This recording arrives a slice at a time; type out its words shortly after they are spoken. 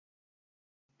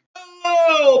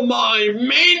Hello, my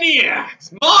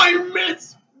maniacs, my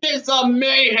misfits of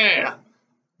mayhem.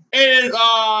 It is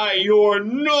I, your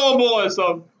noblest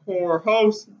of horror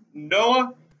hosts,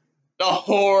 Noah, the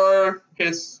horror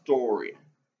historian.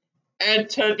 And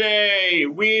today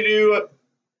we do a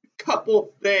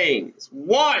couple things.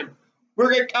 One,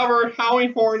 we're going to cover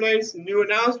Halloween Horror Nights' new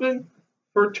announcement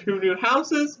for 2 new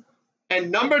houses. And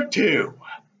number 2,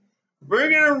 we're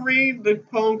going to read the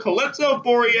poem Calypso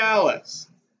Borealis.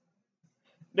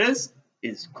 This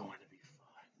is going to be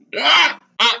fun.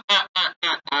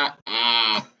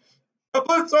 But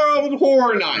let's start with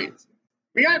Horror Nights.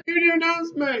 We got 2 new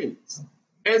announcements.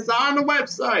 It's on the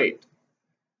website.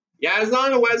 Yeah, it's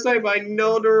on the website, but I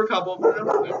know there are a couple of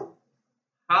announcements.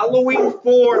 Halloween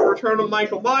 4, Return of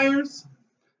Michael Myers,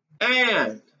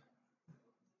 and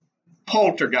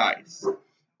Poltergeist.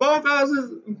 Both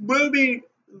houses will be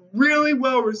really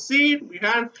well received. We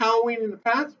had Halloween in the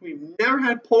past. We've never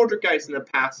had Poltergeist in the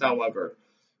past, however.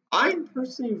 I'm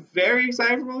personally very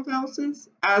excited for both houses,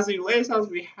 as the latest house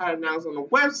we had announced on the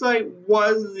website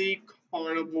was the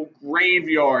Carnival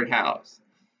Graveyard House.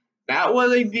 That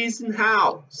was a decent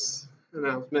house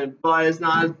announcement, but it's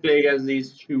not as big as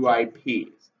these 2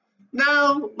 IPs.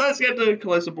 Now, let's get to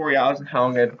Calypso Borealis and how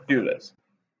I'm going to do this.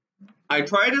 I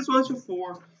tried this once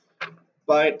before,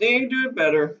 but I think I can do it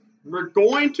better. We're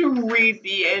going to read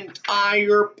the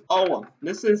entire poem.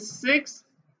 This is 6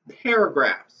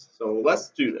 paragraphs, so let's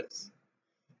do this.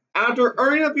 After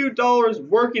earning a few dollars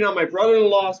working on my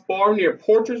brother-in-law's farm near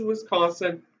Portage,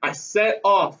 Wisconsin, I set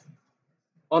off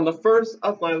on the first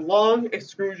of my long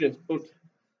excursions,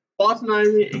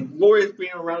 botanizing and glorious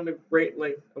being around the Great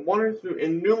Lakes, and wandering through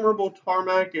innumerable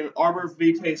tarmac and arbor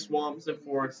vitae swamps and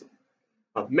forests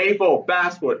of maple,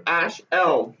 basswood, ash,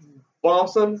 elm,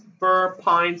 balsam, fir,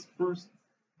 pine, spruce,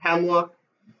 hemlock,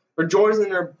 rejoicing in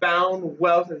their bound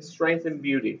wealth and strength and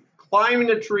beauty, climbing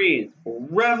the trees,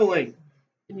 reveling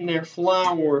in their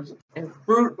flowers and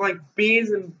fruit like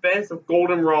bees and beds of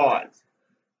goldenrods,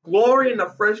 glory in the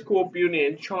fresh, cool beauty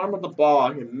and charm of the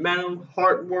bog and meadow,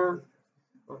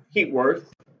 heatworth,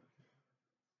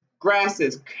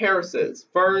 grasses, carices,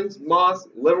 ferns, moss,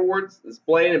 liverworts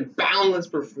displayed in boundless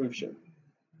profusion.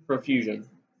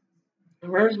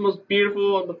 And where's the most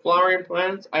beautiful of the flowering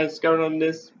plants I discovered on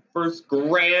this first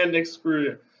grand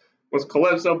excursion was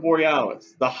Calypso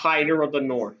Borealis, the hider of the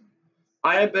north.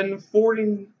 I have been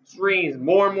fording streams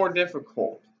more and more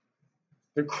difficult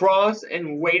to cross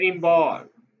and wading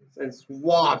bogs and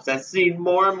swamps that seem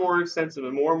more and more extensive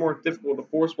and more difficult to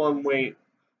force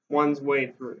one's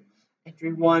way through.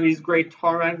 Entering one of these great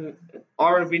tarmac and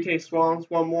arbor vitae swamps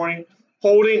one morning,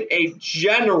 holding a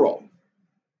general,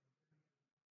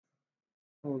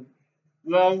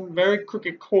 long, very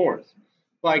crooked course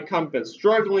by compass,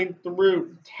 struggling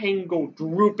through tangled,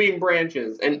 drooping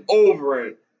branches and over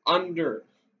and under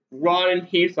rotten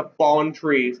heaps of fallen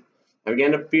trees. I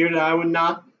began to fear that I would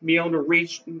not be able to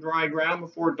reach dry ground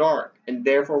before dark, and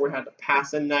therefore would have to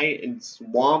pass a night in the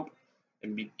swamp,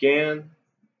 and began,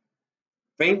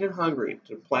 faint and hungry,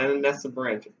 to plant a nest of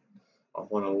branches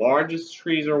of one of the largest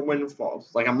trees or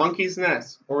windfalls, like a monkey's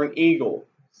nest, or an eagle,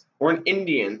 or an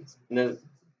Indian's, in the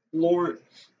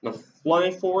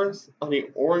flooded forest of the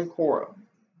Orinoco,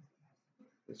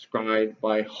 described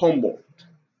by Humboldt.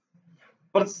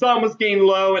 But the sun was getting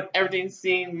low, and everything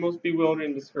seemed most bewildering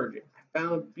and discouraging. I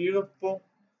found a beautiful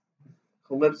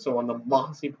calypso on the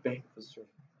mossy bank of the stream,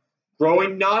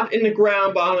 growing not in the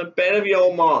ground, but on a bed of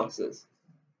yellow mosses.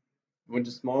 I went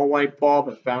to a small white bulb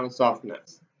and found a soft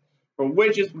nest, from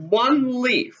which is one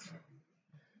leaf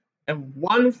and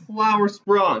one flower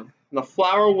sprung. And the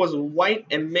flower was white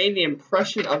and made the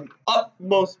impression of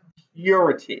utmost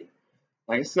purity,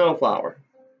 like a snowflower.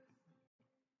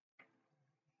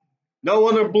 No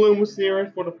other bloom was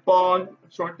near, for the fog,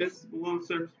 a short distance below the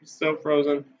surface, was so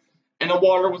frozen, and the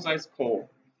water was ice cold.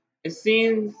 It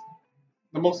seems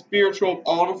the most spiritual of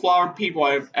all the flower people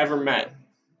I have ever met.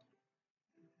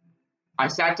 I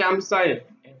sat down beside it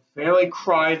and fairly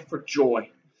cried for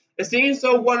joy. It seems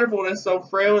so wonderful that so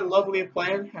frail and lovely a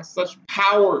plant has such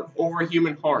power over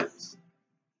human hearts.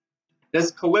 This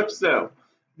Calypso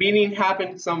meeting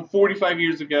happened some 45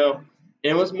 years ago, and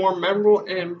it was more memorable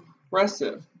and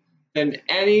impressive than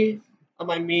any of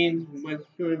my meetings with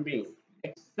human beings,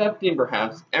 excepting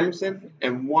perhaps Emerson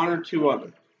and 1 or 2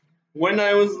 others. When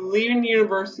I was leaving the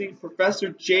university, Professor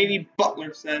J.D.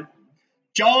 Butler said,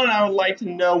 "John, I would like to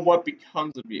know what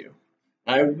becomes of you.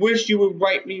 I wish you would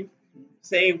write me,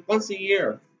 say, once a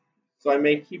year, so I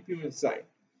may keep you in sight."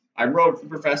 I wrote the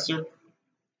professor,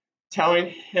 telling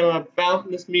him about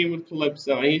this meeting with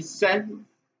Calypso, and he sent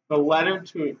the letter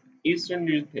to an Eastern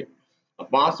newspaper, a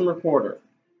Boston reporter,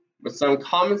 with some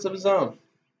comments of his own.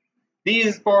 These,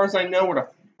 as far as I know, were the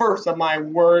first of my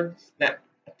words that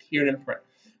appeared in print.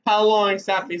 How long I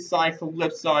sat beside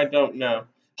Calypso, I don't know.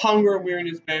 Hunger and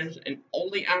weariness vanished, and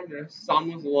only after the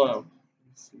sun was low,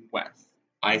 west,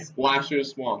 I splashed through the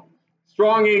swamp.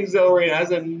 Strong and exhilarated,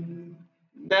 as if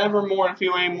never more to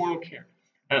feel any mortal care.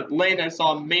 At length I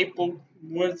saw maple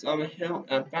woods on a hill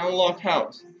and found a log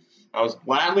house. I was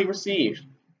gladly received.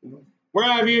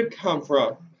 Where have you come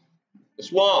from? The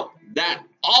swamp, that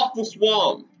awful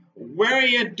swamp. Where are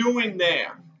you doing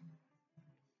there?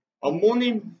 A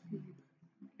morning,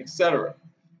 etc.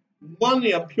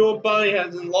 Money, a pure body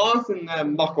has been lost in that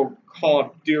muckle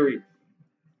called dreary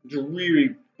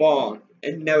bog,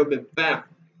 and never been found.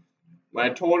 When I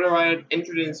told her I had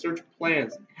entered in search of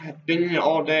plans, I had been in it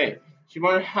all day, she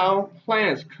wondered how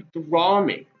plans could draw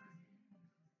me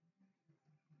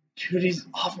to these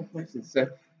awful places.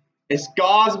 Said, it's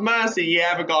God's mercy you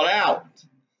haven't got out.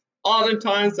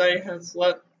 Oftentimes I had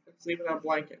slept without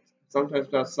blankets, sometimes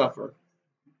without supper.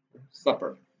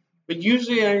 But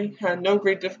usually I had no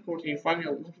great difficulty in finding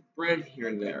a loaf of bread here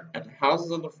and there at the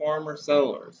houses of the farmer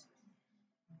settlers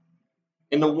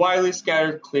in the widely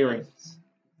scattered clearings.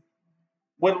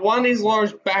 With one of these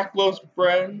large backwoods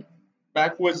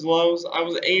loaves, I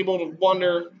was able to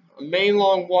wander a many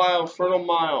long wild fertile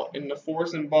mile in the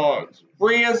forests and bogs,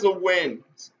 free as the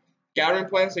winds, gathering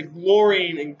plants and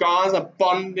glorying in God's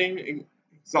abundant and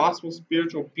exhaustible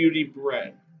spiritual beauty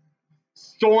bread.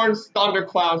 Storms,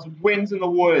 thunderclouds, winds in the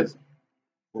woods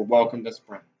were welcome as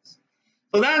friends.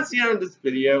 So that's the end of this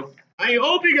video. I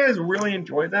hope you guys really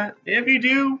enjoyed that. If you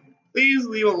do, please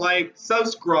leave a like,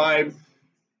 subscribe,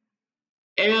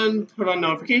 and put on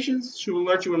notifications to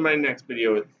alert you when my next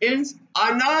video is.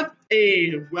 I'm not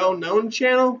a well-known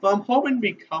channel, but I'm hoping to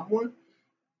become one.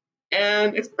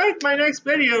 And expect my next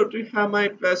video to have my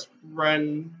best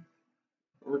friend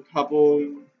or a couple of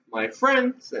my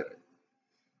friends in it,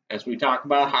 as we talk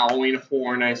about Halloween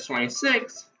Horror Nights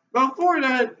 26. But before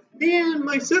that, me and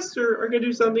my sister are going to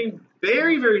do something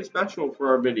very, very special for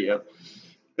our video.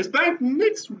 Expect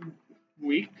next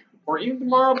week, or even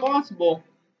tomorrow possible,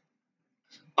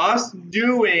 us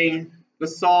doing the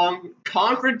song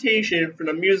Confrontation from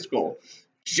the musical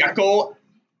Jekyll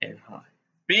and Hyde.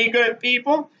 Be good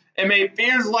people, and may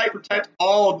fear's light protect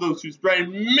all of those who spread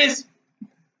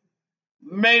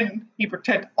May he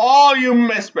protect all you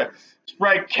misfits,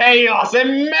 spread chaos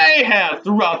and mayhem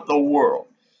throughout the world.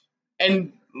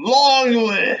 And long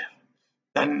live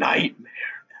the nightmare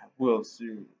that will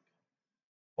soon.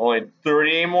 Only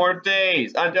 38 more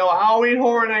days until Halloween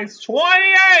Horror Nights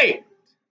 28!